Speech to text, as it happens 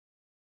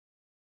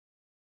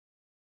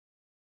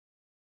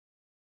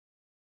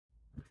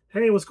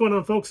Hey, what's going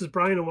on, folks? It's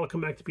Brian, and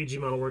welcome back to BG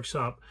Model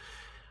Workshop.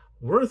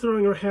 We're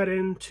throwing our head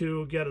in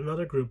to get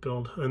another group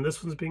build, and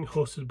this one's being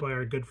hosted by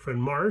our good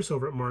friend Mars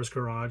over at Mars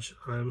Garage.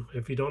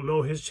 If you don't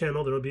know his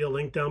channel, there will be a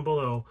link down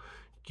below.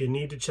 You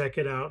need to check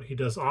it out. He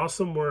does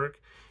awesome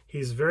work.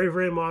 He's a very,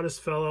 very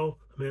modest fellow,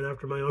 a man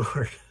after my own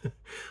heart,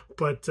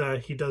 but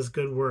he does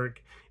good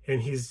work.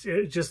 And he's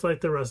just like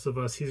the rest of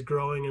us. He's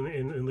growing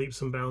in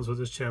leaps and bounds with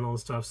his channel and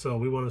stuff. So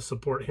we want to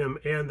support him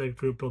and the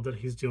group build that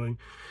he's doing.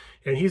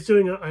 And he's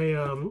doing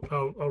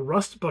a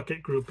rust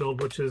bucket group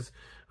build, which is,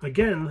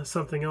 again,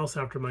 something else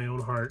after my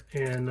own heart.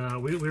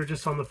 And we were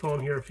just on the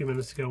phone here a few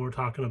minutes ago. We're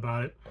talking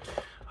about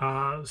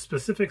it.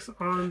 Specifics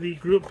on the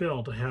group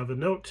build. I have a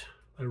note.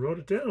 I wrote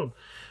it down.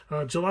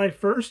 July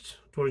 1st,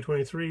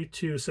 2023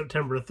 to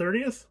September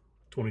 30th,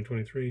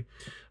 2023.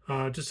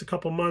 Just a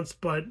couple months,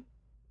 but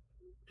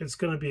it's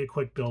going to be a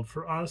quick build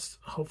for us.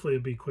 Hopefully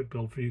it'll be a quick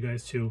build for you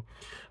guys too.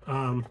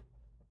 And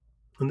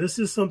this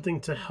is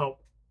something to help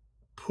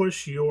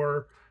push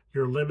your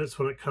limits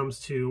when it comes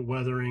to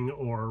weathering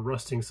or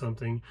rusting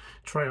something.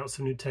 Try out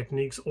some new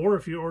techniques, or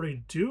if you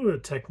already do a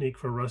technique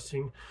for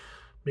rusting,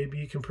 maybe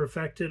you can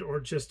perfect it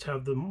or just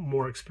have the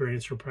more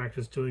experience or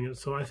practice doing it.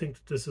 So I think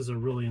that this is a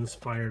really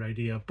inspired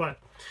idea. But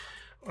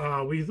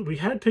we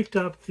had picked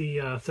up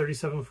the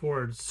 37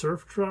 Ford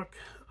surf truck.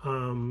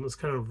 It's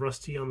kind of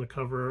rusty on the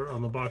cover,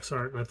 on the box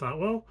art, and I thought,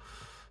 well,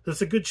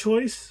 that's a good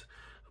choice,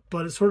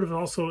 but it's sort of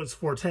also its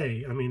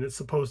forte. I mean, it's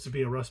supposed to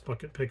be a rust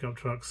bucket pickup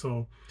truck,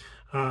 so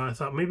I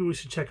thought maybe we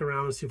should check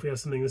around and see if we have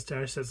something in the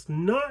stash that's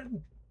not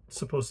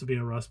supposed to be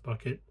a rust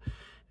bucket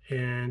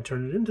and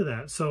turn it into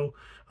that. So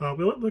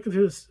we went looking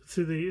through this,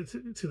 to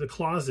the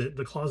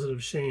closet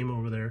of shame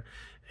over there,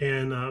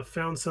 and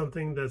found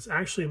something that's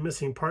actually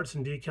missing parts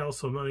and decals,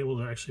 so I'm not able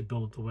to actually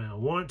build it the way I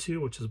want to,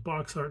 which is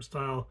box art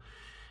style.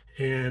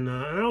 And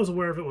I was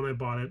aware of it when I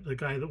bought it. The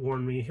guy that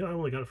warned me, I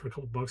only got it for a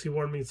couple bucks. He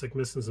warned me it's like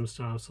missing some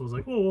stuff. So I was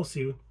like, well, we'll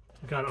see.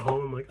 I got it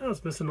home. I'm like, oh,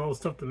 it's missing all the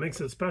stuff that makes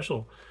it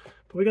special.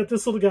 But we got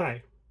this little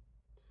guy.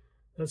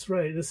 That's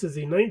right. This is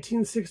the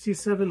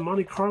 1967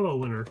 Monte Carlo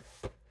winner.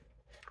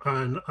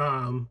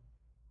 And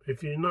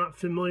if you're not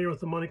familiar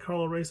with the Monte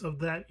Carlo race of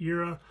that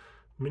era,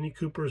 Mini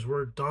Coopers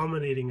were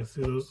dominating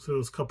through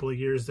those couple of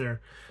years there.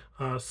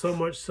 So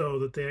much so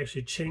that they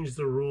actually changed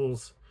the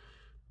rules.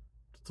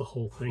 It's a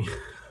whole thing.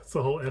 It's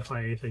the whole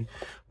FIA thing.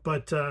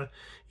 But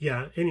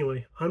yeah,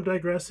 anyway, I'm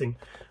digressing.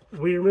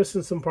 We are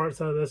missing some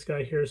parts out of this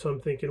guy here, so I'm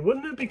thinking,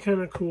 wouldn't it be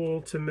kind of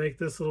cool to make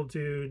this little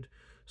dude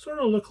sort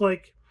of look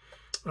like,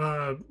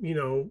 you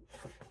know,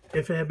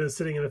 if it had been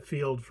sitting in a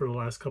field for the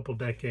last couple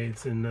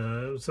decades,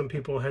 and some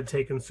people had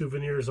taken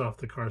souvenirs off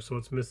the car, so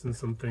it's missing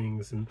some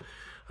things. And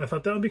I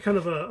thought that would be kind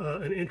of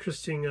an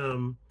interesting,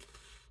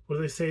 what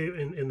do they say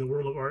in the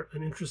world of art,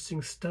 an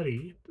interesting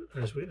study,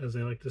 as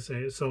they like to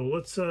say. So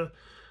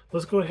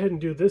let's go ahead and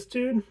do this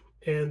dude,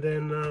 and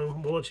then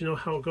we'll let you know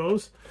how it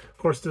goes. Of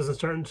course, it doesn't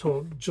start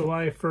until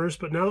July 1st,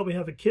 but now that we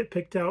have a kit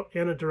picked out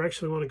and a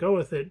direction we want to go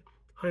with it,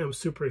 I am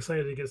super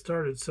excited to get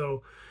started.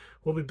 So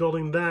we'll be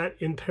building that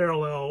in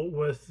parallel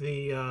with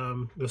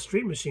the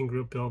Street Machine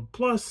group build,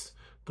 plus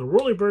the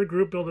Whirlybird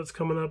group build that's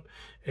coming up,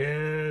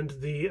 and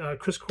the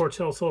Chris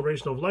Cortell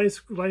Celebration of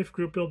Life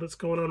group build that's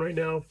going on right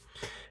now,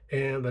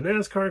 and the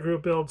NASCAR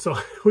group build. So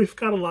we've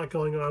got a lot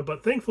going on,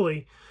 but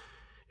thankfully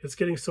it's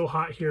getting so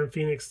hot here in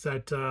Phoenix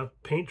that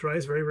paint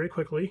dries very, very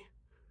quickly,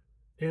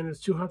 and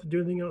it's too hot to do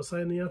anything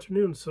outside in the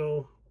afternoon,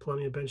 so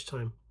plenty of bench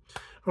time.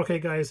 Okay,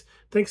 guys,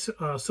 thanks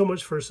so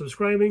much for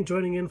subscribing,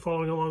 joining in,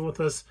 following along with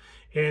us.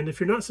 And if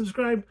you're not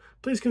subscribed,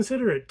 please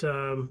consider it.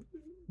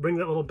 Ring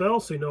that little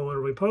bell so you know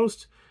whenever we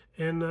post,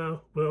 and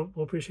we'll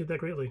appreciate that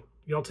greatly.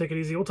 Y'all take it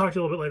easy. We'll talk to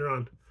you a little bit later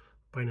on.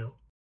 Bye now.